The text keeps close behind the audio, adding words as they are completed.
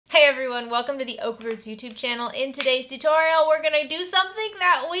Hey everyone, welcome to the OklaRoots YouTube channel. In today's tutorial, we're gonna do something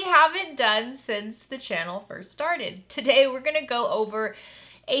that we haven't done since the channel first started. Today, we're gonna go over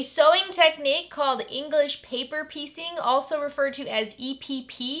a sewing technique called English paper piecing, also referred to as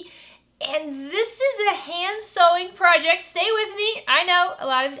EPP. And this is a hand sewing project. Stay with me. I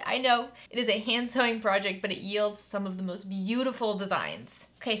know it is a hand sewing project, but it yields some of the most beautiful designs.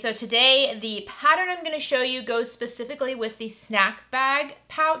 Okay, so today the pattern I'm going to show you goes specifically with the snack bag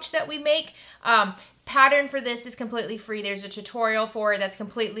pouch that we make. Pattern for this is completely free. There's a tutorial for it that's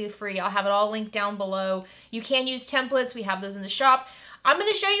completely free. I'll have it all linked down below. You can use templates. We have those in the shop. I'm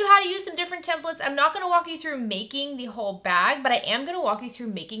going to show you how to use some different templates. I'm not going to walk you through making the whole bag, but I am going to walk you through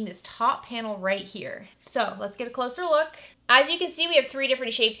making this top panel right here. So let's get a closer look. As you can see, we have three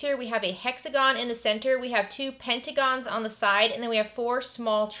different shapes here. We have a hexagon in the center, we have two pentagons on the side, and then we have four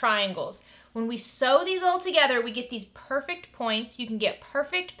small triangles. When we sew these all together, we get these perfect points. You can get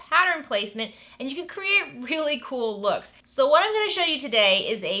perfect pattern placement, and you can create really cool looks. So what I'm going to show you today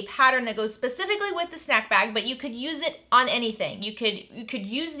is a pattern that goes specifically with the snack bag, but you could use it on anything. You could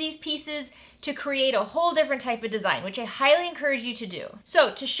use these pieces to create a whole different type of design, which I highly encourage you to do.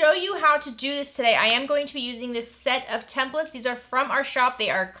 So to show you how to do this today, I am going to be using this set of templates. These are from our shop.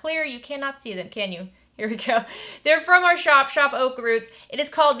 They are clear. You cannot see them, can you? Here we go. They're from our shop, Shop OklaRoots. It is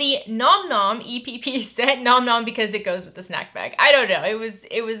called the Nom Nom EPP set. Nom Nom because it goes with the snack bag. I don't know.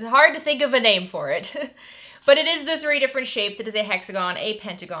 It was hard to think of a name for it. But it is the three different shapes. It is a hexagon, a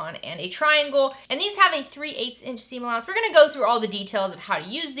pentagon, and a triangle. And these have a 3/8 inch seam allowance. We're gonna go through all the details of how to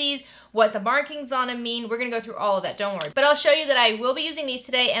use these, what the markings on them mean. We're gonna go through all of that, don't worry. But I'll show you that I will be using these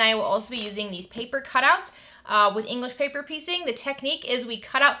today, and I will also be using these paper cutouts with English paper piecing. The technique is we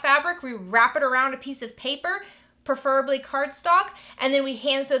cut out fabric, we wrap it around a piece of paper, preferably cardstock, and then we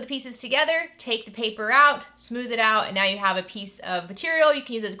hand sew the pieces together, take the paper out, smooth it out, and now you have a piece of material you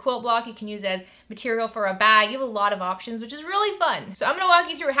can use as a quilt block, you can use as material for a bag. You have a lot of options, which is really fun. So I'm gonna walk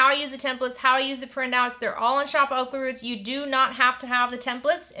you through how I use the templates, how I use the printouts. They're all on Shop OklaRoots. You do not have to have the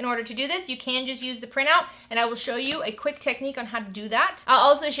templates in order to do this. You can just use the printout, and I will show you a quick technique on how to do that. I'll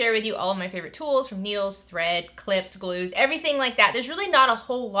also share with you all of my favorite tools, from needles, thread, clips, glues, everything like that. There's really not a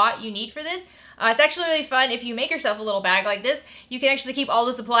whole lot you need for this. It's actually really fun. If you make yourself a little bag like this, you can actually keep all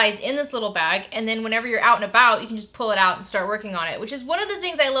the supplies in this little bag, and then whenever you're out and about, you can just pull it out and start working on it, which is one of the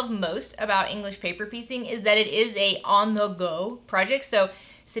things I love most about English paper piecing, is that it is a on-the-go project. So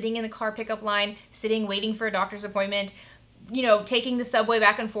sitting in the car pickup line, sitting waiting for a doctor's appointment, you know, taking the subway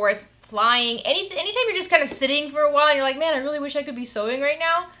back and forth, flying, anytime you're just kind of sitting for a while and you're like, man, I really wish I could be sewing right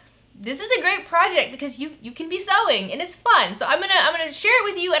now. This is a great project because you can be sewing and it's fun. So I'm gonna share it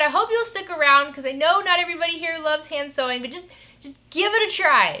with you, and I hope you'll stick around because I know not everybody here loves hand sewing, but just give it a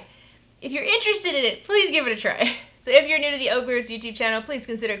try. If you're interested in it, please give it a try. So if you're new to the OklaRoots YouTube channel, please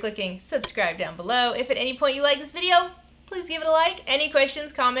consider clicking subscribe down below. If at any point you like this video, please give it a like. Any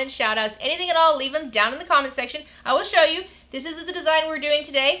questions, comments, shout outs, anything at all, leave them down in the comment section. I will show you. This is the design we're doing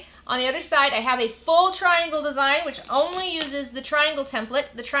today. On the other side, I have a full triangle design, which only uses the triangle template.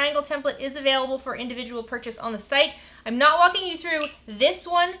 The triangle template is available for individual purchase on the site. I'm not walking you through this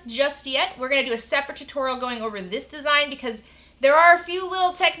one just yet. We're gonna do a separate tutorial going over this design because there are a few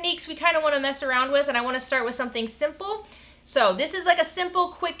little techniques we kind of want to mess around with, and I want to start with something simple. So this is like a simple,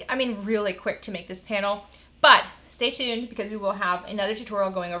 quick, really quick to make this panel, but stay tuned because we will have another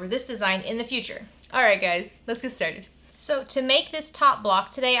tutorial going over this design in the future. All right, guys, let's get started. So to make this top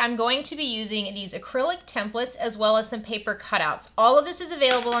block today, I'm going to be using these acrylic templates as well as some paper cutouts. All of this is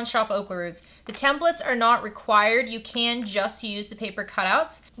available on Shop OklaRoots. The templates are not required. You can just use the paper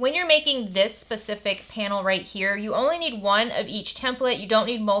cutouts. When you're making this specific panel right here, you only need one of each template. You don't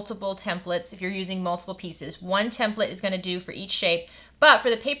need multiple templates if you're using multiple pieces. One template is going to do for each shape. But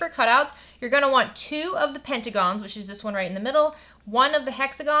for the paper cutouts, you're going to want two of the pentagons, which is this one right in the middle, one of the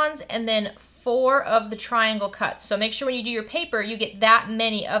hexagons, and then four of the triangle cuts. So make sure when you do your paper, you get that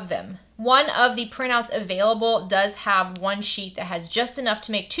many of them. One of the printouts available does have one sheet that has just enough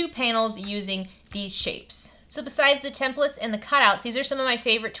to make two panels using these shapes. So besides the templates and the cutouts, these are some of my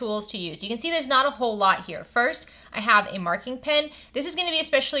favorite tools to use. You can see there's not a whole lot here. First, I have a marking pen. This is going to be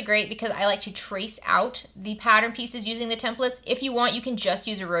especially great because I like to trace out the pattern pieces using the templates. If you want, you can just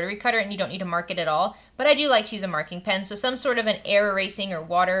use a rotary cutter and you don't need to mark it at all. But I do like to use a marking pen, so some sort of an air erasing or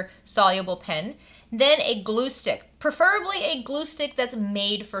water soluble pen. Then a glue stick, preferably a glue stick that's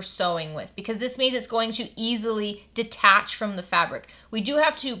made for sewing with, because this means it's going to easily detach from the fabric. We do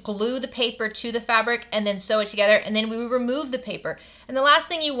have to glue the paper to the fabric and then sew it together, and then we remove the paper. And the last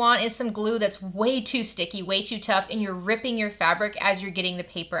thing you want is some glue that's way too sticky, way too tough, and you're ripping your fabric as you're getting the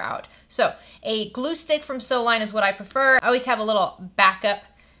paper out. So a glue stick from Sewline is what I prefer. I always have a little backup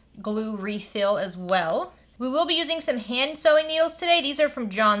glue refill as well. We will be using some hand sewing needles today. These are from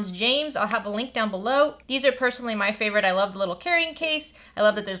John's James. I'll have a link down below. These are personally my favorite. I love the little carrying case. I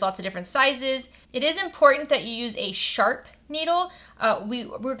love that there's lots of different sizes. It is important that you use a sharp needle.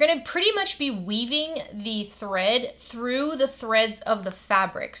 We're gonna pretty much be weaving the thread through the threads of the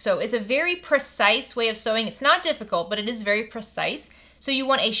fabric. So it's a very precise way of sewing. It's not difficult, but it is very precise. So you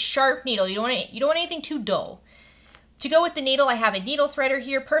want a sharp needle. You don't want anything too dull. To go with the needle, I have a needle threader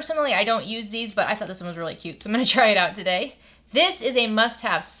here. Personally, I don't use these, but I thought this one was really cute, so I'm gonna try it out today. This is a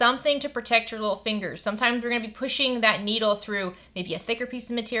must-have, something to protect your little fingers. Sometimes we're gonna be pushing that needle through maybe a thicker piece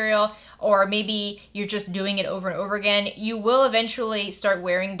of material, or maybe you're just doing it over and over again. You will eventually start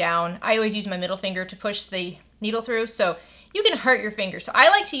wearing down. I always use my middle finger to push the needle through, so you can hurt your finger. So I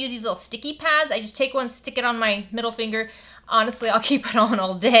like to use these little sticky pads. I just take one, stick it on my middle finger. Honestly, I'll keep it on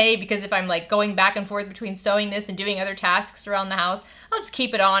all day because if I'm like going back and forth between sewing this and doing other tasks around the house, I'll just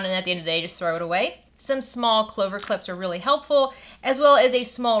keep it on and at the end of the day, just throw it away. Some small clover clips are really helpful, as well as a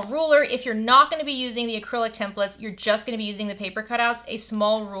small ruler. If you're not going to be using the acrylic templates, you're just going to be using the paper cutouts, a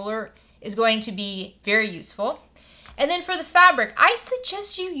small ruler is going to be very useful. And then for the fabric, I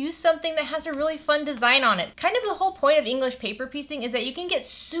suggest you use something that has a really fun design on it. Kind of the whole point of English paper piecing is that you can get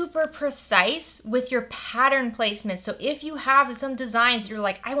super precise with your pattern placement. So if you have some designs, you're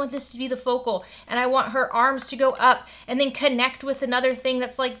like, I want this to be the focal and I want her arms to go up and then connect with another thing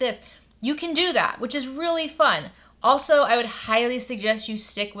that's like this. You can do that, which is really fun. Also, I would highly suggest you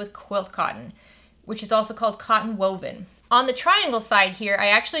stick with quilt cotton, which is also called cotton woven. On the triangle side here, I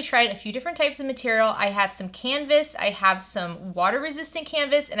actually tried a few different types of material. I have some canvas, I have some water resistant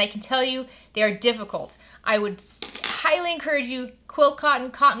canvas, and I can tell you they are difficult. I would highly encourage you, quilt cotton,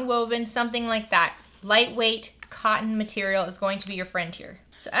 cotton woven, something like that. Lightweight cotton material is going to be your friend here.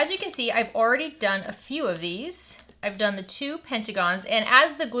 So as you can see, I've already done a few of these. I've done the 2 pentagons, and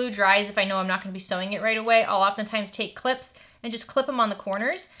as the glue dries, if I know I'm not gonna be sewing it right away, I'll oftentimes take clips and just clip them on the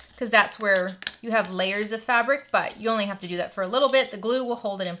corners, because that's where you have layers of fabric, but you only have to do that for a little bit. The glue will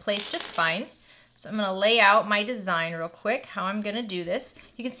hold it in place just fine. So I'm gonna lay out my design real quick, how I'm gonna do this.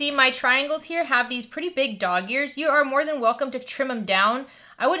 You can see my triangles here have these pretty big dog ears. You are more than welcome to trim them down.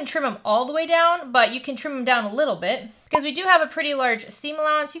 I wouldn't trim them all the way down, but you can trim them down a little bit. Because we do have a pretty large seam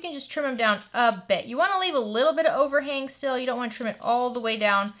allowance, you can just trim them down a bit. You wanna leave a little bit of overhang still. You don't wanna trim it all the way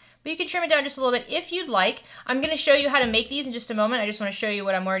down. But you can trim it down just a little bit if you'd like. I'm gonna show you how to make these in just a moment. I just wanna show you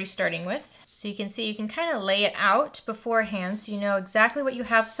what I'm already starting with. So you can see you can kind of lay it out beforehand so you know exactly what you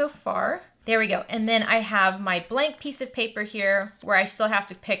have so far. There we go. And then I have my blank piece of paper here where I still have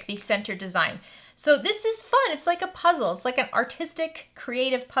to pick the center design. So this is fun. It's like a puzzle. It's like an artistic,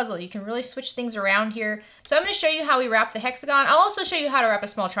 creative puzzle. You can really switch things around here. So I'm gonna show you how we wrap the hexagon. I'll also show you how to wrap a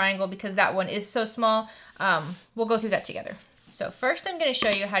small triangle because that one is so small. We'll go through that together. So first I'm going to show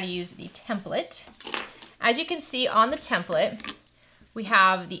you how to use the template. As you can see on the template, we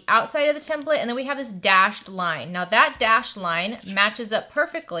have the outside of the template and then we have this dashed line. Now that dashed line matches up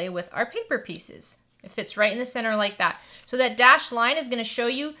perfectly with our paper pieces. It fits right in the center like that. So that dashed line is going to show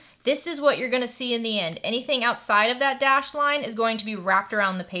you this is what you're going to see in the end. Anything outside of that dashed line is going to be wrapped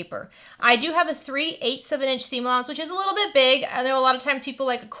around the paper. I do have a 3/8 of an inch seam allowance, which is a little bit big. I know a lot of times people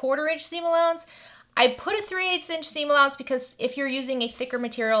like a 1/4 inch seam allowance. I put a 3/8 inch seam allowance because if you're using a thicker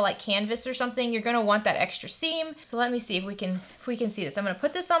material like canvas or something, you're gonna want that extra seam. So let me see if we can see this. I'm gonna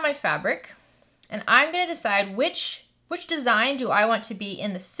put this on my fabric and I'm gonna decide which design do I want to be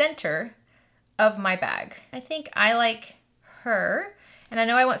in the center of my bag. I think I like her, and I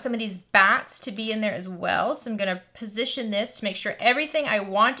know I want some of these bats to be in there as well. So I'm gonna position this to make sure everything I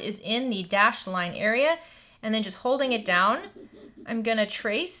want is in the dashed line area, and then just holding it down, I'm gonna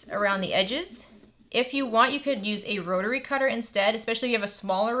trace around the edges. If you want, you could use a rotary cutter instead, especially if you have a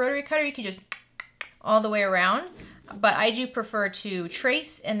smaller rotary cutter, you can just all the way around. But I do prefer to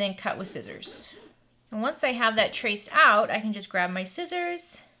trace and then cut with scissors. And once I have that traced out, I can just grab my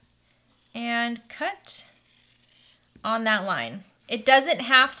scissors and cut on that line. It doesn't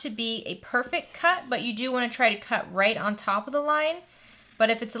have to be a perfect cut, but you do want to try to cut right on top of the line. But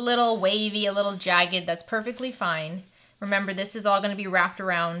if it's a little wavy, a little jagged, that's perfectly fine. Remember, this is all going to be wrapped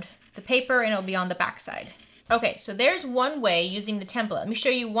around the paper and it'll be on the back side. Okay, so there's one way using the template. Let me show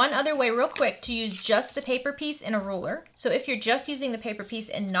you one other way real quick to use just the paper piece and a ruler. So if you're just using the paper piece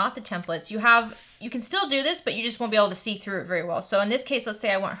and not the templates, you can still do this, but you just won't be able to see through it very well. So in this case, let's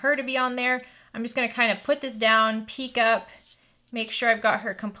say I want her to be on there. I'm just gonna kind of put this down, peek up, make sure I've got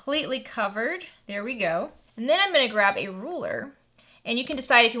her completely covered. There we go. And then I'm gonna grab a ruler, and you can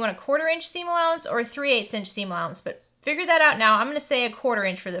decide if you want a 1/4 inch seam allowance or a 3/8 inch seam allowance, but figure that out now. I'm gonna say a 1/4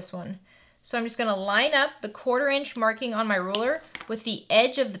 inch for this one. So I'm just gonna line up the 1/4 inch marking on my ruler with the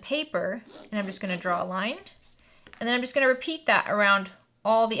edge of the paper, and I'm just gonna draw a line. And then I'm just gonna repeat that around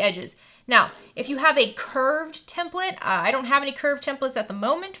all the edges. Now, if you have a curved template, I don't have any curved templates at the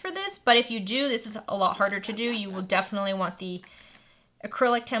moment for this, but if you do, this is a lot harder to do. You will definitely want the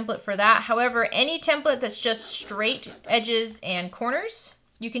acrylic template for that. However, any template that's just straight edges and corners,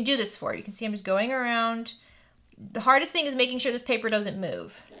 you can do this for. You can see I'm just going around. The hardest thing is making sure this paper doesn't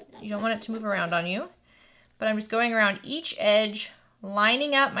move. You don't want it to move around on you, but I'm just going around each edge,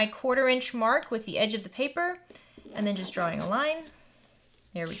 lining up my 1/4 inch mark with the edge of the paper, and then just drawing a line.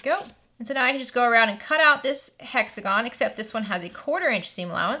 There we go. And so now I can just go around and cut out this hexagon, except this one has a 1/4 inch seam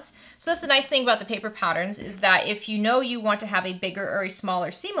allowance. So that's the nice thing about the paper patterns, is that if you know you want to have a bigger or a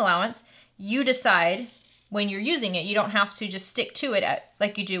smaller seam allowance, you decide when you're using it. You don't have to just stick to it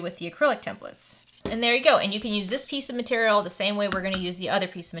like you do with the acrylic templates. And there you go. And you can use this piece of material the same way we're going to use the other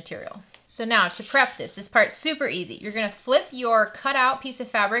piece of material. So now to prep this part's super easy. You're going to flip your cutout piece of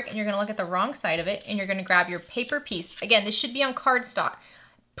fabric and you're going to look at the wrong side of it, and you're going to grab your paper piece. Again, this should be on cardstock.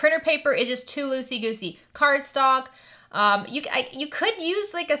 Printer paper is just too loosey-goosey. Cardstock, you could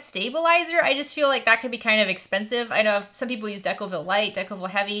use like a stabilizer. I just feel like that could be kind of expensive. I know some people use Decovil Light, Decovil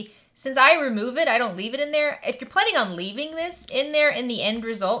Heavy. Since I remove it, I don't leave it in there. If you're planning on leaving this in there in the end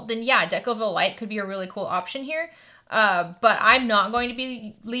result, then yeah, Decovil Light could be a really cool option here. But I'm not going to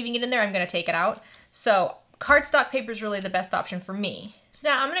be leaving it in there. I'm going to take it out. So cardstock paper is really the best option for me. So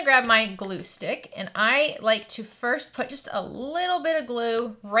now I'm going to grab my glue stick, and I like to first put just a little bit of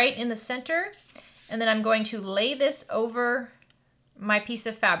glue right in the center, and then I'm going to lay this over my piece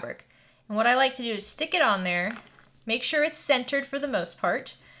of fabric. And what I like to do is stick it on there, make sure it's centered for the most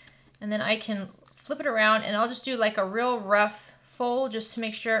part, and then I can flip it around, and I'll just do like a real rough fold just to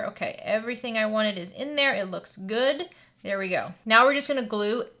make sure, okay, everything I wanted is in there. It looks good. There we go. Now we're just going to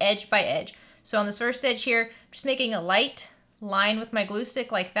glue edge by edge. So on this first edge here, I'm just making a light line with my glue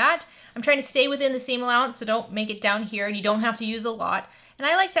stick like that. I'm trying to stay within the seam allowance, so don't make it down here, and you don't have to use a lot. And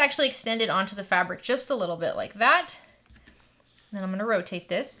I like to actually extend it onto the fabric just a little bit like that. And then I'm going to rotate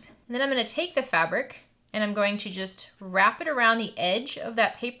this. And then I'm going to take the fabric and I'm going to just wrap it around the edge of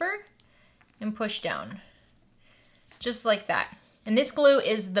that paper and push down. Just like that. And this glue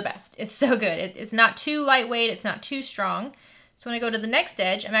is the best. It's so good. It's not too lightweight. It's not too strong. So when I go to the next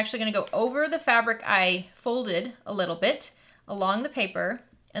edge, I'm actually going to go over the fabric I folded a little bit along the paper,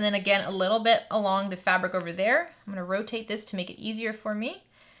 and then again a little bit along the fabric over there. I'm going to rotate this to make it easier for me.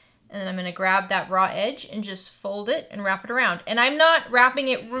 And then I'm going to grab that raw edge and just fold it and wrap it around. And I'm not wrapping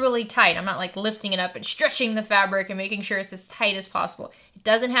it really tight. I'm not like lifting it up and stretching the fabric and making sure it's as tight as possible. It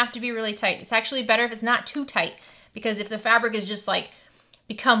doesn't have to be really tight. It's actually better if it's not too tight, because if the fabric is just like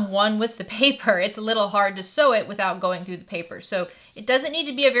become one with the paper, it's a little hard to sew it without going through the paper. So it doesn't need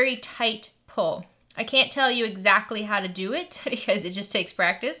to be a very tight pull. I can't tell you exactly how to do it because it just takes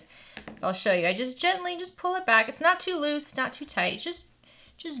practice. I'll show you. I just gently just pull it back. It's not too loose, not too tight. Just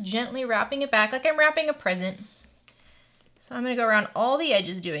gently wrapping it back like I'm wrapping a present. So I'm going to go around all the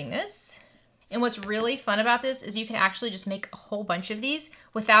edges doing this. And what's really fun about this is you can actually just make a whole bunch of these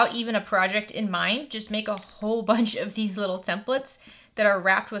without even a project in mind. Just make a whole bunch of these little templates that are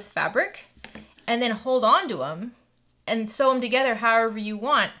wrapped with fabric, and then hold on to them and sew them together however you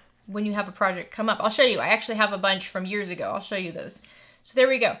want when you have a project come up. I'll show you. I actually have a bunch from years ago. I'll show you those. So there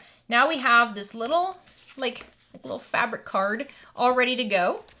we go. Now we have this little like little fabric card all ready to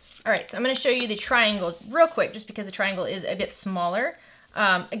go. All right, so I'm going to show you the triangle real quick, just because the triangle is a bit smaller.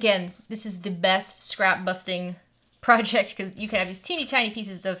 Again, this is the best scrap busting project because you can have these teeny tiny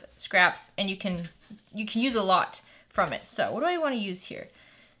pieces of scraps, and you can use a lot from it. So what do I want to use here?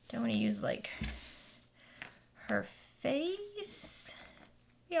 Do I want to use like her face?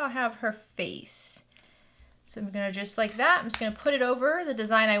 Yeah, I'll have her face. So I'm gonna just like that, I'm just gonna put it over the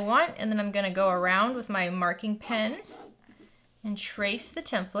design I want, and then I'm gonna go around with my marking pen and trace the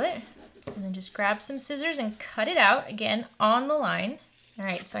template, and then just grab some scissors and cut it out again on the line. All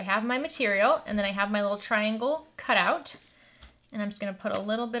right, so I have my material, and then I have my little triangle cut out, and I'm just gonna put a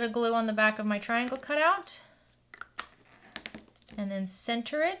little bit of glue on the back of my triangle cutout, and then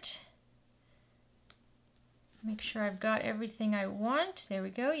center it. Make sure I've got everything I want. There we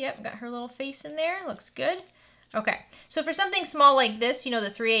go. Yep, got her little face in there. Looks good. Okay, so for something small like this, you know, the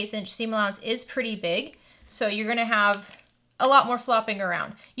 3/8 inch seam allowance is pretty big, so you're gonna have a lot more flopping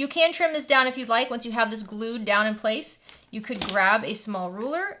around. You can trim this down if you'd like. Once you have this glued down in place, you could grab a small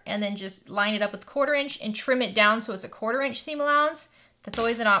ruler and then just line it up with 1/4 inch and trim it down so it's a 1/4 inch seam allowance. That's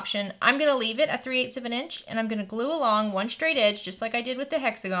always an option. I'm gonna leave it at 3/8 of an inch, and I'm gonna glue along one straight edge, just like I did with the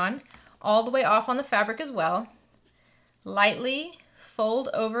hexagon, all the way off on the fabric as well. Lightly fold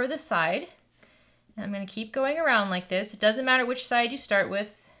over the side. And I'm going to keep going around like this. It doesn't matter which side you start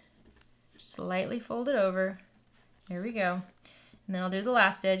with. Just slightly fold it over. There we go. And then I'll do the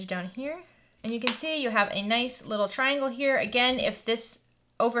last edge down here. And you can see you have a nice little triangle here. Again, if this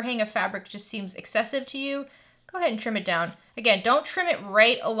overhang of fabric just seems excessive to you, go ahead and trim it down. Again, don't trim it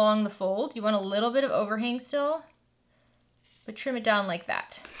right along the fold. You want a little bit of overhang still, but trim it down like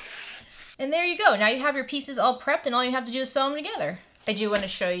that. And there you go. Now you have your pieces all prepped and all you have to do is sew them together. I do want to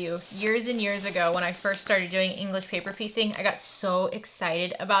show you, years and years ago when I first started doing English paper piecing, I got so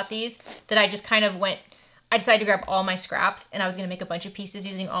excited about these that I just kind of I decided to grab all my scraps and I was going to make a bunch of pieces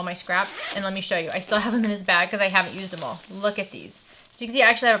using all my scraps. And let me show you, I still have them in this bag because I haven't used them all. Look at these. So you can see I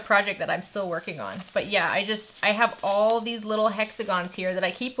actually have a project that I'm still working on. But yeah, I have all these little hexagons here that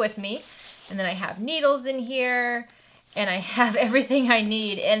I keep with me. And then I have needles in here and I have everything I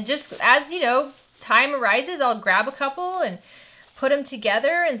need. And just as, you know, time arises, I'll grab a couple and put them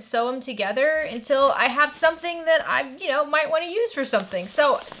together and sew them together until I have something that I, you know, might want to use for something.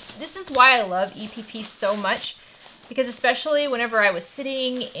 So this is why I love EPP so much, because especially whenever I was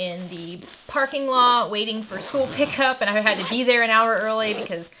sitting in the parking lot waiting for school pickup and I had to be there an hour early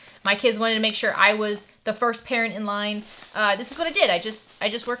because my kids wanted to make sure I was the first parent in line, this is what I did. I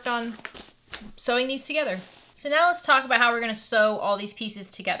just worked on sewing these together. So now let's talk about how we're going to sew all these pieces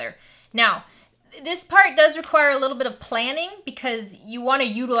together. Now, this part does require a little bit of planning because you want to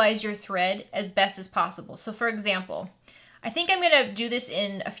utilize your thread as best as possible. So for example, I think I'm going to do this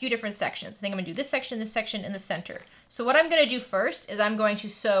in a few different sections. I think I'm going to do this section, and the center. So what I'm going to do first is I'm going to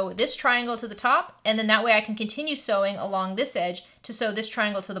sew this triangle to the top, and then that way I can continue sewing along this edge to sew this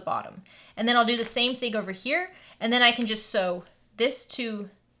triangle to the bottom. And then I'll do the same thing over here, and then I can just sew this to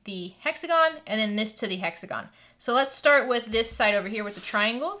the hexagon and then this to the hexagon. So let's start with this side over here with the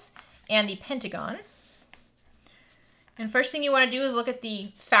triangles and the pentagon. And first thing you want to do is look at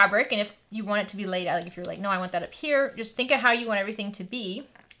the fabric, and if you want it to be laid out, like if you're like, no, I want that up here, just think of how you want everything to be.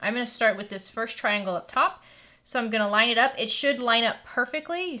 I'm going to start with this first triangle up top. So I'm going to line it up. It should line up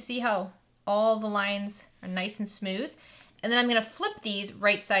perfectly. You see how all the lines are nice and smooth. And then I'm going to flip these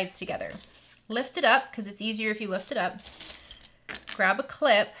right sides together. Lift it up, because it's easier if you lift it up. Grab a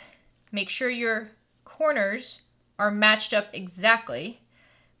clip. Make sure your corners are matched up exactly.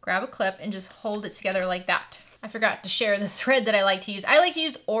 Grab a clip and just hold it together like that. I forgot to share the thread that I like to use. I like to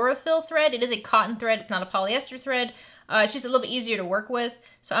use Aurifil thread. It is a cotton thread. It's not a polyester thread. It's just a little bit easier to work with.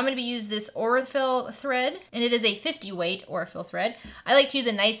 So I'm going to use this Aurifil thread, and it is a 50 weight Aurifil thread. I like to use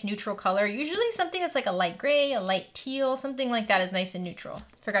a nice neutral color, usually something that's like a light gray, a light teal, something like that is nice and neutral.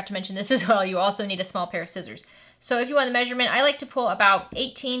 Forgot to mention this as well. You also need a small pair of scissors. So if you want the measurement, I like to pull about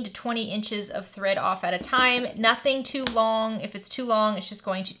 18 to 20 inches of thread off at a time. Nothing too long. If it's too long, it's just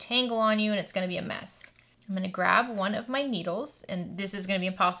going to tangle on you and it's going to be a mess. I'm going to grab one of my needles, and this is going to be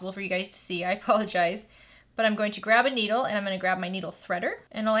impossible for you guys to see. I apologize. But I'm going to grab a needle, and I'm going to grab my needle threader.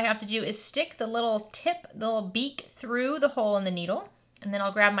 And all I have to do is stick the little tip, the little beak through the hole in the needle. And then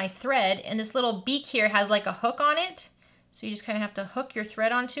I'll grab my thread, and this little beak here has like a hook on it. So you just kind of have to hook your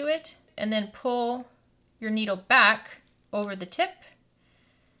thread onto it, and then pull your needle back over the tip.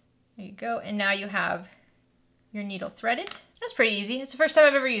 There you go. And now you have your needle threaded. That's pretty easy. It's the first time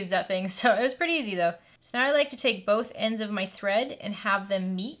I've ever used that thing, so it was pretty easy though. So now I like to take both ends of my thread and have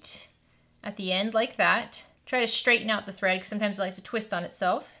them meet at the end like that. Try to straighten out the thread because sometimes it likes to twist on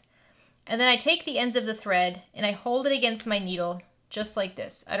itself. And then I take the ends of the thread and I hold it against my needle just like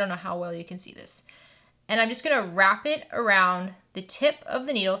this. I don't know how well you can see this. And I'm just going to wrap it around the tip of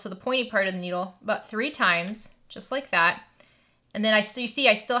the needle, so the pointy part of the needle, about 3 times, just like that. And then you see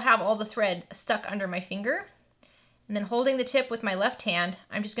I still have all the thread stuck under my finger. And then holding the tip with my left hand,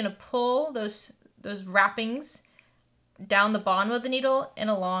 I'm just going to pull those wrappings down the bottom of the needle and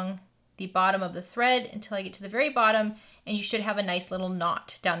along the bottom of the thread until I get to the very bottom, and you should have a nice little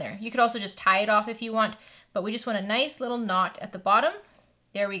knot down there. You could also just tie it off if you want, but we just want a nice little knot at the bottom.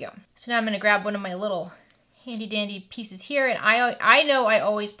 There we go. So now I'm going to grab one of my little handy dandy pieces here, and I know I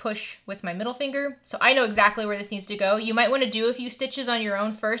always push with my middle finger, so I know exactly where this needs to go. You might want to do a few stitches on your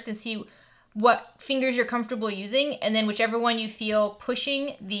own first and see what fingers you're comfortable using, and then whichever one you feel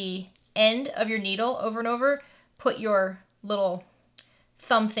pushing the end of your needle over and over, put your little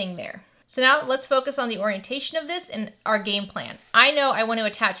thumb thing there. So now let's focus on the orientation of this and our game plan. I know I want to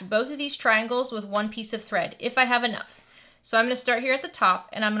attach both of these triangles with one piece of thread if I have enough. So I'm going to start here at the top,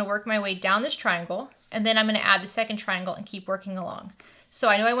 and I'm going to work my way down this triangle, and then I'm going to add the second triangle and keep working along. So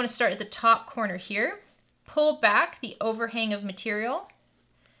I know I want to start at the top corner here, pull back the overhang of material,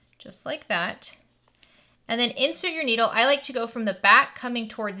 just like that, and then insert your needle. I like to go from the back coming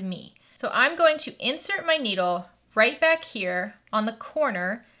towards me. So I'm going to insert my needle right back here on the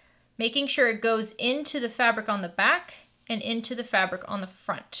corner, making sure it goes into the fabric on the back and into the fabric on the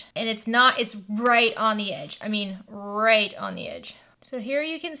front. And it's right on the edge. I mean, right on the edge. So here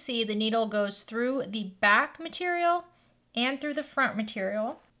you can see the needle goes through the back material and through the front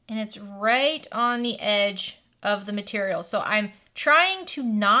material, and it's right on the edge of the material. So I'm trying to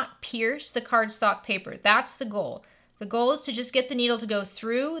not pierce the cardstock paper. That's the goal. The goal is to just get the needle to go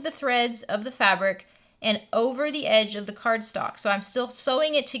through the threads of the fabric and over the edge of the cardstock. So I'm still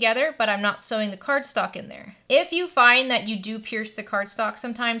sewing it together, but I'm not sewing the cardstock in there. If you find that you do pierce the cardstock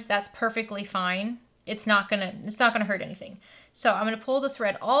sometimes, that's perfectly fine. It's not gonna hurt anything. So I'm gonna pull the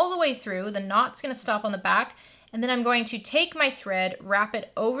thread all the way through, the knot's gonna stop on the back, and then I'm going to take my thread, wrap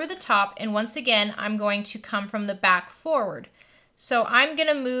it over the top, and once again, I'm going to come from the back forward. So I'm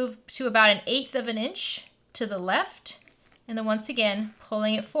gonna move to about 1/8 of an inch to the left, and then once again,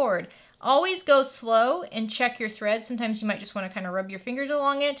 pulling it forward. Always go slow and check your thread. Sometimes you might just wanna kind of rub your fingers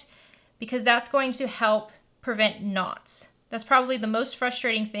along it, because that's going to help prevent knots. That's probably the most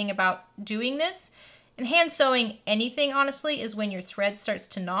frustrating thing about doing this. And hand sewing anything, honestly, is when your thread starts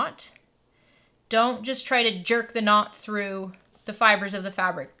to knot. Don't just try to jerk the knot through the fibers of the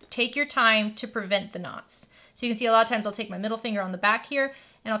fabric. Take your time to prevent the knots. So you can see a lot of times I'll take my middle finger on the back here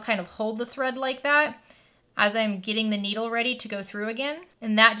and I'll kind of hold the thread like that as I'm getting the needle ready to go through again.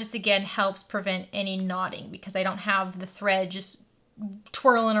 And that just again helps prevent any knotting because I don't have the thread just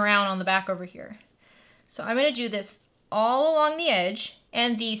twirling around on the back over here. So I'm gonna do this all along the edge,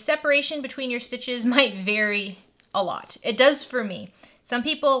 and the separation between your stitches might vary a lot. It does for me. Some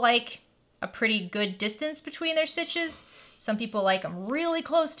people like a pretty good distance between their stitches. Some people like them really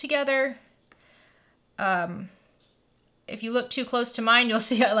close together. If you look too close to mine, you'll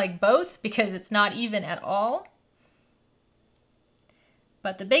see I like both because it's not even at all.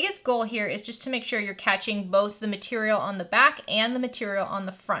 But the biggest goal here is just to make sure you're catching both the material on the back and the material on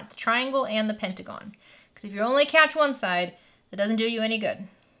the front, the triangle and the pentagon. Because if you only catch one side, that doesn't do you any good.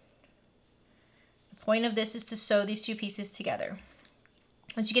 The point of this is to sew these two pieces together.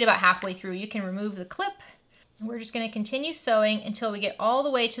 Once you get about halfway through, you can remove the clip. And we're just going to continue sewing until we get all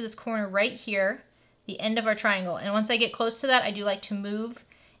the way to this corner right here, the end of our triangle. And once I get close to that, I do like to move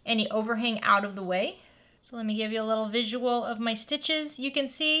any overhang out of the way. So let me give you a little visual of my stitches. You can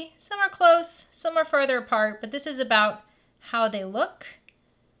see some are close, some are further apart, but this is about how they look.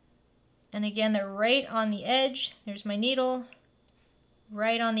 And again, they're right on the edge. There's my needle,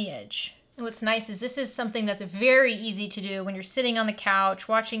 right on the edge. And what's nice is this is something that's very easy to do when you're sitting on the couch,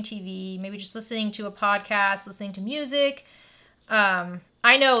 watching TV, maybe just listening to a podcast, listening to music.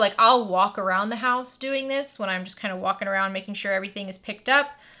 I know, like, I'll walk around the house doing this when I'm just kind of walking around making sure everything is picked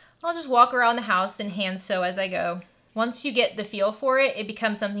up. I'll just walk around the house and hand sew as I go. Once you get the feel for it, it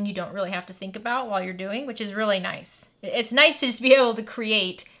becomes something you don't really have to think about while you're doing, which is really nice. It's nice to just be able to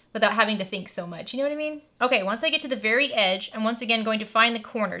create without having to think so much, you know what I mean? Okay, once I get to the very edge, I'm once again going to find the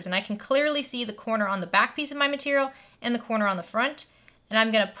corners, and I can clearly see the corner on the back piece of my material and the corner on the front, and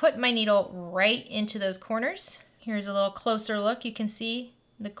I'm gonna put my needle right into those corners. Here's a little closer look. You can see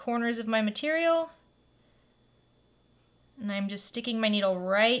the corners of my material, and I'm just sticking my needle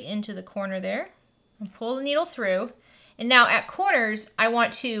right into the corner there, and pull the needle through. And now at corners, I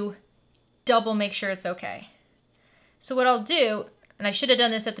want to double make sure it's okay. So what I'll do, and I should have done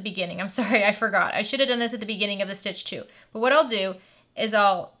this at the beginning. I'm sorry, I forgot. I should have done this at the beginning of the stitch too. But what I'll do is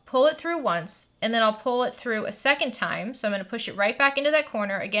I'll pull it through once, and then I'll pull it through a second time. So I'm gonna push it right back into that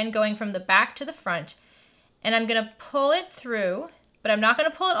corner, again going from the back to the front. And I'm gonna pull it through, but I'm not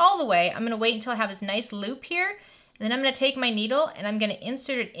gonna pull it all the way. I'm gonna wait until I have this nice loop here, and then I'm gonna take my needle and I'm gonna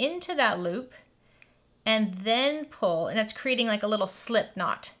insert it into that loop and then pull, and that's creating like a little slip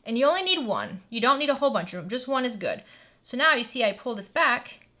knot. And you only need one. You don't need a whole bunch of them, just one is good. So now you see I pull this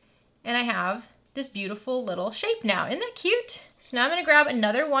back and I have this beautiful little shape now. Isn't that cute? So now I'm gonna grab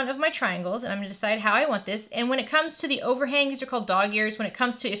another one of my triangles and I'm gonna decide how I want this. And when it comes to the overhang, these are called dog ears. When it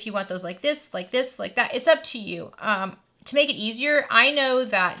comes to if you want those like this, like this, like that, it's up to you. To make it easier, I know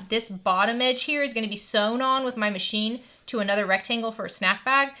that this bottom edge here is gonna be sewn on with my machine to another rectangle for a snack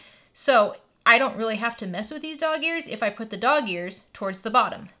bag. So I don't really have to mess with these dog ears if I put the dog ears towards the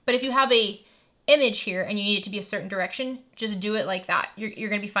bottom. But if you have a image here and you need it to be a certain direction, just do it like that. You're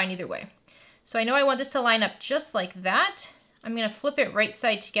gonna be fine either way. So I know I want this to line up just like that. I'm gonna flip it right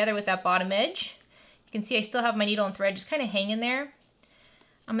side together with that bottom edge. You can see I still have my needle and thread just kind of hanging there.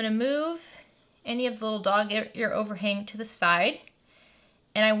 I'm gonna move any of the little dog ear overhang to the side.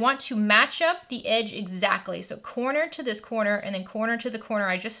 And I want to match up the edge exactly. So corner to this corner and then corner to the corner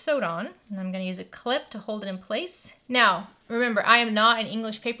I just sewed on. And I'm gonna use a clip to hold it in place. Now, remember, I am not an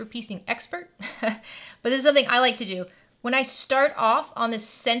English paper piecing expert, but this is something I like to do. When I start off on this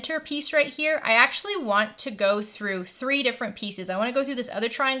center piece right here, I actually want to go through 3 different pieces. I wanna go through this other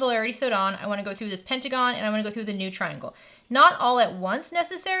triangle I already sewed on, I wanna go through this pentagon, and I wanna go through the new triangle. Not all at once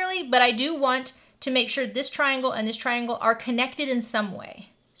necessarily, but I do want to make sure this triangle and this triangle are connected in some way.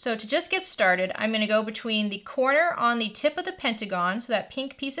 So to just get started, I'm gonna go between the corner on the tip of the pentagon, so that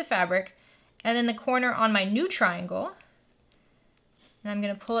pink piece of fabric, and then the corner on my new triangle. And I'm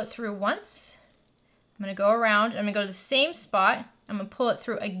gonna pull it through once. I'm gonna go around, I'm gonna go to the same spot, I'm gonna pull it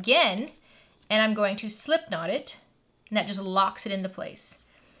through again, and I'm going to slip knot it, and that just locks it into place.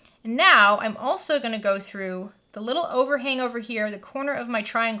 And now I'm also gonna go through the little overhang over here, the corner of my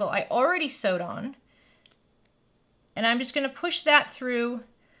triangle I already sewed on, and I'm just gonna push that through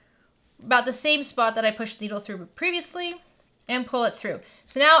about the same spot that I pushed the needle through previously, and pull it through.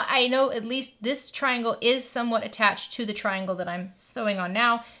 So now I know at least this triangle is somewhat attached to the triangle that I'm sewing on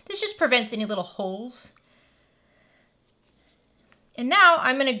now. This just prevents any little holes. And now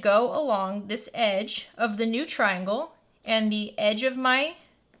I'm gonna go along this edge of the new triangle and the edge of my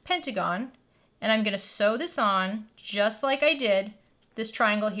pentagon, and I'm gonna sew this on just like I did this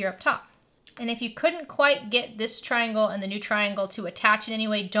triangle here up top. And if you couldn't quite get this triangle and the new triangle to attach in any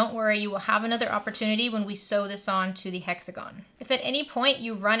way, don't worry, you will have another opportunity when we sew this on to the hexagon. If at any point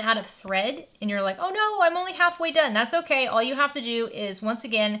you run out of thread and you're like, oh no, I'm only halfway done, that's okay. All you have to do is, once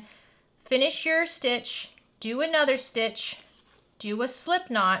again, finish your stitch, do another stitch, do a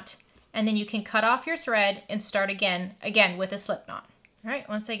slip knot, and then you can cut off your thread and start again with a slip knot. All right,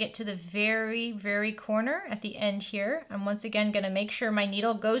 once I get to the very, very corner at the end here, I'm once again gonna make sure my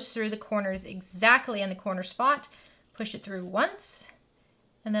needle goes through the corners exactly in the corner spot, push it through once,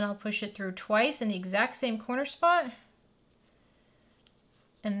 and then I'll push it through twice in the exact same corner spot.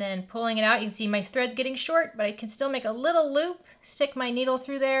 And then pulling it out, you can see my thread's getting short, but I can still make a little loop, stick my needle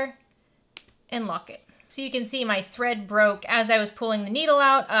through there, and lock it. So you can see my thread broke as I was pulling the needle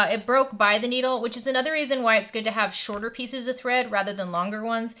out. It broke by the needle, which is another reason why it's good to have shorter pieces of thread rather than longer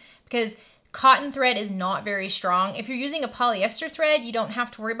ones, because cotton thread is not very strong. If you're using a polyester thread, you don't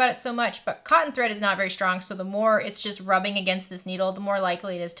have to worry about it so much, but cotton thread is not very strong, so the more it's just rubbing against this needle, the more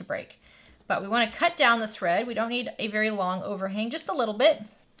likely it is to break. But we want to cut down the thread. We don't need a very long overhang, just a little bit.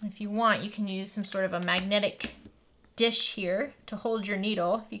 If you want, you can use some sort of a magnetic dish here to hold your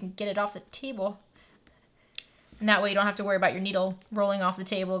needle, if you can get it off the table. And that way you don't have to worry about your needle rolling off the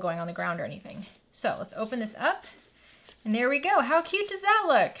table, going on the ground or anything. So let's open this up. And there we go. How cute does that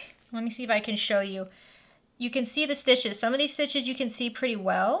look? Let me see if I can show you. You can see the stitches. Some of these stitches you can see pretty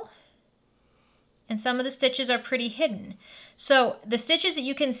well. And some of the stitches are pretty hidden. So the stitches that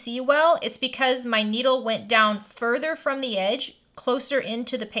you can see well, it's because my needle went down further from the edge, closer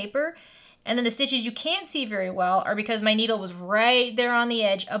into the paper. And then the stitches you can't see very well are because my needle was right there on the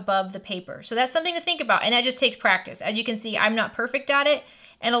edge above the paper. So that's something to think about, and that just takes practice. As you can see, I'm not perfect at it,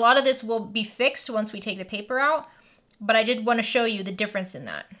 and a lot of this will be fixed once we take the paper out, but I did want to show you the difference in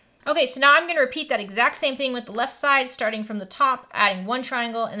that. Okay, so now I'm going to repeat that exact same thing with the left side, starting from the top, adding one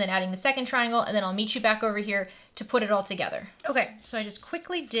triangle, and then adding the second triangle, and then I'll meet you back over here to put it all together. Okay, so I just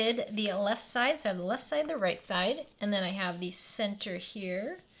quickly did the left side. So I have the left side, the right side, and then I have the center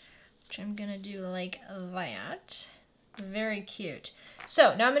here, which I'm gonna do like that. Very cute.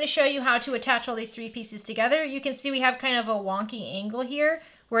 So now I'm gonna show you how to attach all these 3 pieces together. You can see we have kind of a wonky angle here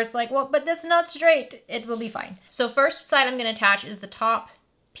where it's like, well, but that's not straight. It will be fine. So first side I'm gonna attach is the top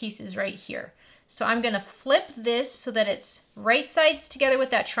pieces right here. So I'm gonna flip this so that it's right sides together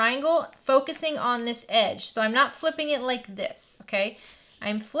with that triangle, focusing on this edge. So I'm not flipping it like this, okay?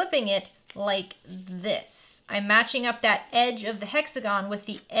 I'm flipping it like this. I'm matching up that edge of the hexagon with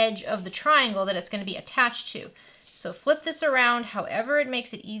the edge of the triangle that it's going to be attached to. So flip this around however it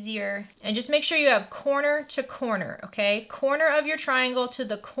makes it easier, and just make sure you have corner to corner, okay? Corner of your triangle to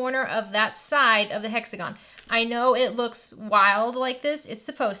the corner of that side of the hexagon. I know it looks wild like this, it's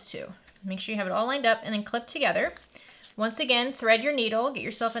supposed to. Make sure you have it all lined up and then clip together. Once again, thread your needle, get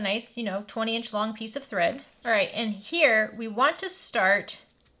yourself a nice, 20-inch long piece of thread. All right, and here we want to start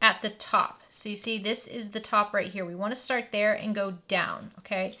at the top. So you see, this is the top right here. We want to start there and go down,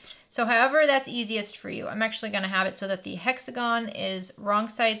 okay? So however that's easiest for you. I'm actually going to have it so that the hexagon is wrong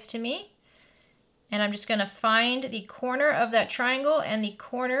sides to me. And I'm just going to find the corner of that triangle and the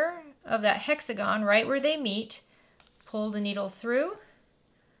corner of that hexagon right where they meet. Pull the needle through,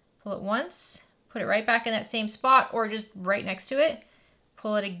 pull it once, put it right back in that same spot or just right next to it.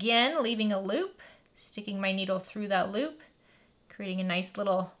 Pull it again, leaving a loop, sticking my needle through that loop, creating a nice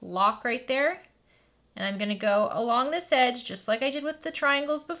little lock right there. And I'm gonna go along this edge, just like I did with the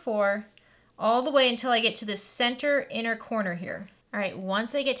triangles before, all the way until I get to this center inner corner here. All right,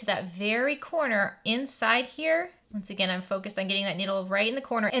 once I get to that very corner inside here, once again, I'm focused on getting that needle right in the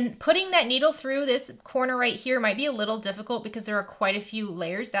corner, and putting that needle through this corner right here might be a little difficult because there are quite a few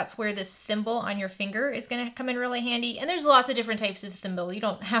layers. That's where this thimble on your finger is gonna come in really handy. And there's lots of different types of thimble. You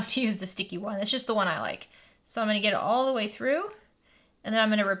don't have to use the sticky one. It's just the one I like. So I'm gonna get it all the way through, and then I'm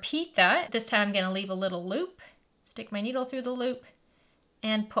gonna repeat that. This time I'm gonna leave a little loop, stick my needle through the loop,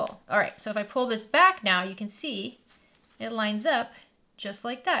 and pull. All right, so if I pull this back now, you can see it lines up just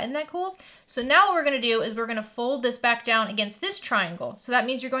like that. Isn't that cool? So now what we're gonna do is we're gonna fold this back down against this triangle. So that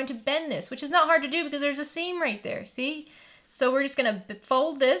means you're going to bend this, which is not hard to do because there's a seam right there, see? So we're just gonna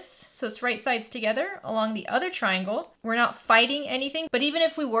fold this so it's right sides together along the other triangle. We're not fighting anything, but even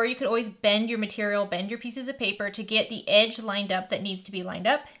if we were, you could always bend your material, bend your pieces of paper to get the edge lined up that needs to be lined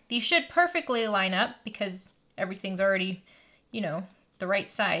up. These should perfectly line up because everything's already, you know, the right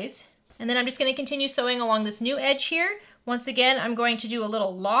size. And then I'm just gonna continue sewing along this new edge here. Once again, I'm going to do a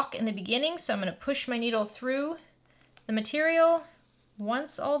little lock in the beginning, so I'm gonna push my needle through the material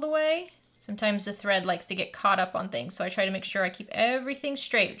once all the way. Sometimes the thread likes to get caught up on things, so I try to make sure I keep everything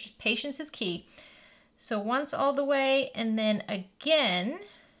straight, which is patience is key. So once all the way, and then again,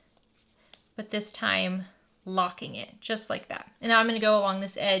 but this time locking it, just like that. And now I'm gonna go along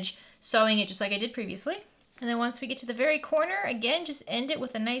this edge, sewing it just like I did previously. And then once we get to the very corner, again, just end it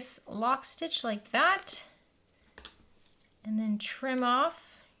with a nice lock stitch like that. And then trim off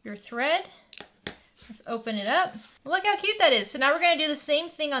your thread. Let's open it up. Look how cute that is. So now we're gonna do the same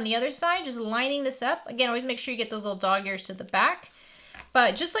thing on the other side, just lining this up. Again, always make sure you get those little dog ears to the back.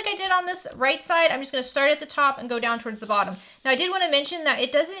 But just like I did on this right side, I'm just gonna start at the top and go down towards the bottom. Now I did wanna mention that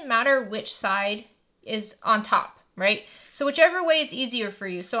it doesn't matter which side is on top, right? So whichever way it's easier for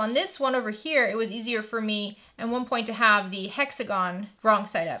you. So on this one over here, it was easier for me at one point to have the hexagon wrong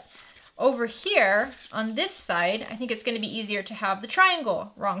side up. Over here, on this side, I think it's gonna be easier to have the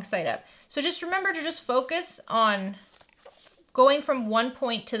triangle wrong side up. So just remember to just focus on going from one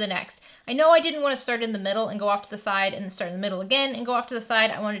point to the next. I know I didn't wanna start in the middle and go off to the side and then start in the middle again and go off to the side.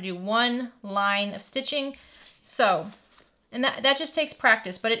 I wanna do one line of stitching. So, and that just takes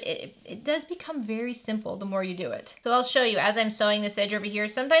practice, but it does become very simple the more you do it. So I'll show you as I'm sewing this edge over here.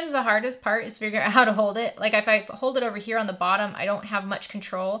 Sometimes the hardest part is figuring out how to hold it. Like if I hold it over here on the bottom, I don't have much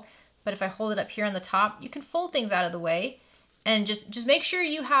control. But if I hold it up here on the top, you can fold things out of the way and just make sure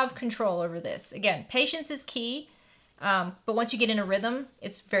you have control over this. Again, patience is key, but once you get in a rhythm,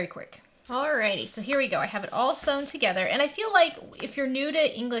 it's very quick. Alrighty, so here we go. I have it all sewn together, and I feel like if you're new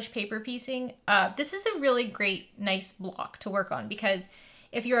to English paper piecing, this is a really great, nice block to work on because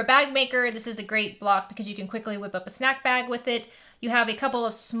if you're a bag maker, this is a great block because you can quickly whip up a snack bag with it. You have a couple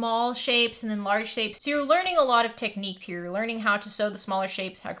of small shapes and then large shapes. So you're learning a lot of techniques here. You're learning how to sew the smaller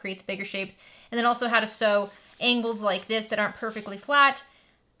shapes, how to create the bigger shapes, and then also how to sew angles like this that aren't perfectly flat.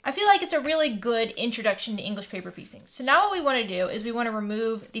 I feel like it's a really good introduction to English paper piecing. So now what we want to do is we want to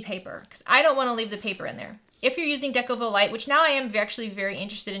remove the paper because I don't want to leave the paper in there. If you're using Decovil Light, which now I am actually very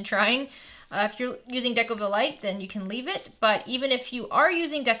interested in trying, if you're using Decovil Light, then you can leave it. But even if you are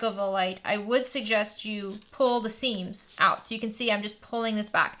using Decovil Light, I would suggest you pull the seams out. So you can see I'm just pulling this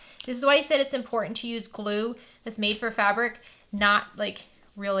back. This is why I said it's important to use glue that's made for fabric, not like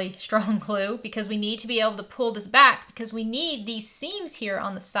really strong glue, because we need to be able to pull this back because we need these seams here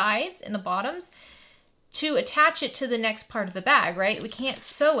on the sides and the bottoms to attach it to the next part of the bag, right? We can't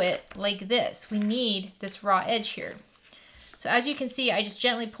sew it like this. We need this raw edge here. So as you can see, I just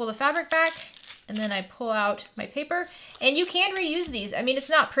gently pull the fabric back and then I pull out my paper, and you can reuse these. I mean, it's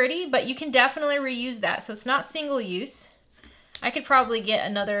not pretty, but you can definitely reuse that. So it's not single use. I could probably get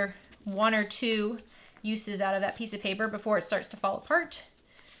another 1 or 2 uses out of that piece of paper before it starts to fall apart.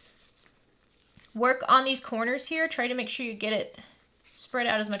 Work on these corners here. Try to make sure you get it spread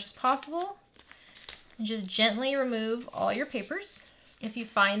out as much as possible. And just gently remove all your papers. If you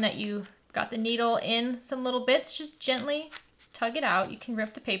find that you got the needle in some little bits, just gently tug it out. You can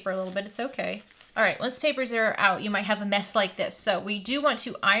rip the paper a little bit, it's okay. All right, once the papers are out, you might have a mess like this. So we do want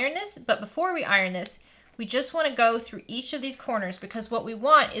to iron this, but before we iron this, we just want to go through each of these corners because what we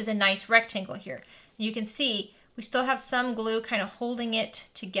want is a nice rectangle here. And you can see we still have some glue kind of holding it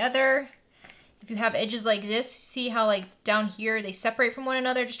together. If you have edges like this, see how like down here they separate from one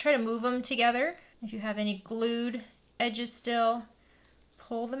another, just try to move them together. If you have any glued edges still,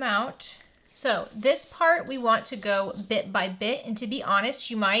 pull them out. So this part we want to go bit by bit, and to be honest,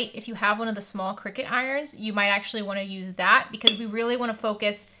 you might, if you have one of the small Cricut irons, you might actually want to use that because we really want to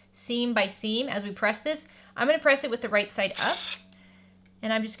focus seam by seam as we press this. I'm going to press it with the right side up,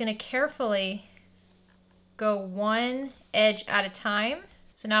 and I'm just going to carefully go one edge at a time.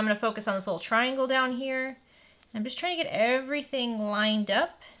 So now I'm going to focus on this little triangle down here. I'm just trying to get everything lined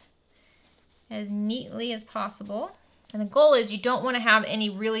up as neatly as possible. And the goal is you don't want to have any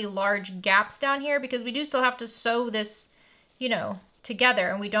really large gaps down here because we do still have to sew this, you know, together,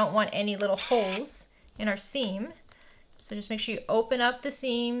 and we don't want any little holes in our seam. So just make sure you open up the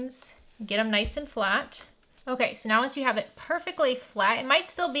seams, get them nice and flat. Okay, so now once you have it perfectly flat, it might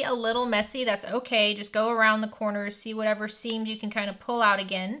still be a little messy, that's okay. Just go around the corners, see whatever seams you can kind of pull out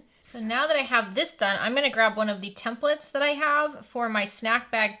again. So now that I have this done, I'm gonna grab one of the templates that I have for my snack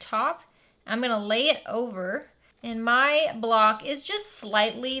bag top. I'm gonna lay it over, and my block is just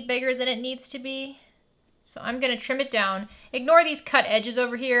slightly bigger than it needs to be. So I'm gonna trim it down. Ignore these cut edges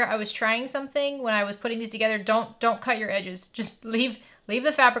over here. I was trying something when I was putting these together. Don't cut your edges. Just leave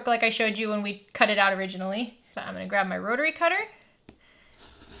the fabric like I showed you when we cut it out originally. So I'm gonna grab my rotary cutter,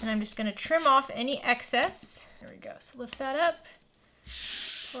 and I'm just gonna trim off any excess. There we go, so lift that up.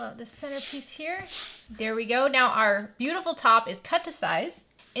 Pull out this center piece here. There we go. Now our beautiful top is cut to size.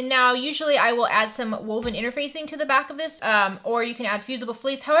 And now usually I will add some woven interfacing to the back of this, or you can add fusible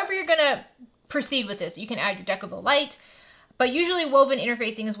fleece. However you're gonna proceed with this. You can add your Deco Light, but usually woven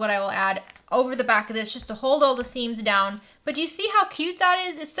interfacing is what I will add over the back of this just to hold all the seams down. But do you see how cute that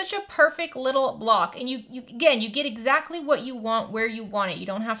is? It's such a perfect little block, and you get exactly what you want where you want it. You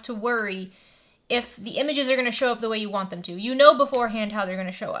don't have to worry if the images are gonna show up the way you want them to. You know beforehand how they're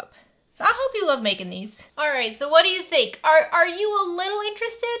gonna show up. So I hope you love making these. All right, so what do you think? Are you a little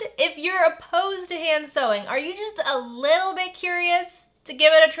interested? If you're opposed to hand sewing, are you just a little bit curious to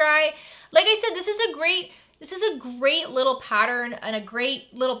give it a try? Like I said, this is a great little pattern and a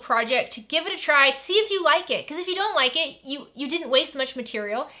great little project to give it a try to see if you like it. Because if you don't like it, you didn't waste much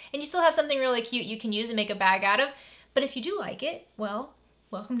material, and you still have something really cute you can use and make a bag out of. But if you do like it, well,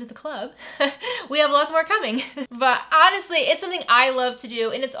 welcome to the club. We have lots more coming. But honestly, it's something I love to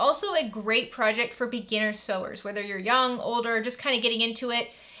do, and it's also a great project for beginner sewers, whether you're young, older, just kind of getting into it.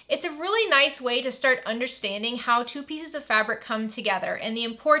 It's a really nice way to start understanding how two pieces of fabric come together and the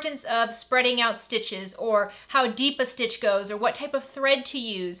importance of spreading out stitches, or how deep a stitch goes, or what type of thread to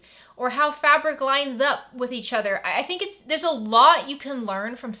use, or how fabric lines up with each other. I think there's a lot you can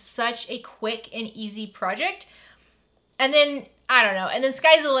learn from such a quick and easy project. And then, I don't know, and then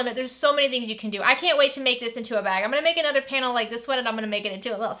sky's the limit. There's so many things you can do. I can't wait to make this into a bag. I'm gonna make another panel like this one, and I'm gonna make it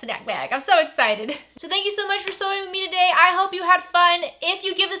into a little snack bag. I'm so excited. So thank you so much for sewing with me today. I hope you had fun. If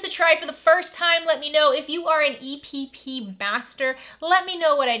you give this a try for the first time, let me know. If you are an EPP master, let me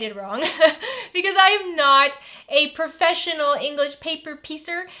know what I did wrong. Because I am not a professional English paper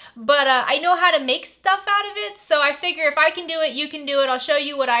piecer, but I know how to make stuff out of it. So I figure if I can do it, you can do it. I'll show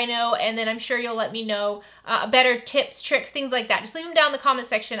you what I know, and then I'm sure you'll let me know better tips, tricks, things like that. Just leave them down in the comment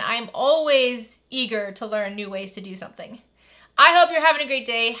section. I am always eager to learn new ways to do something. I hope you're having a great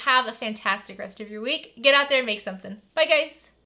day. Have a fantastic rest of your week. Get out there and make something. Bye, guys.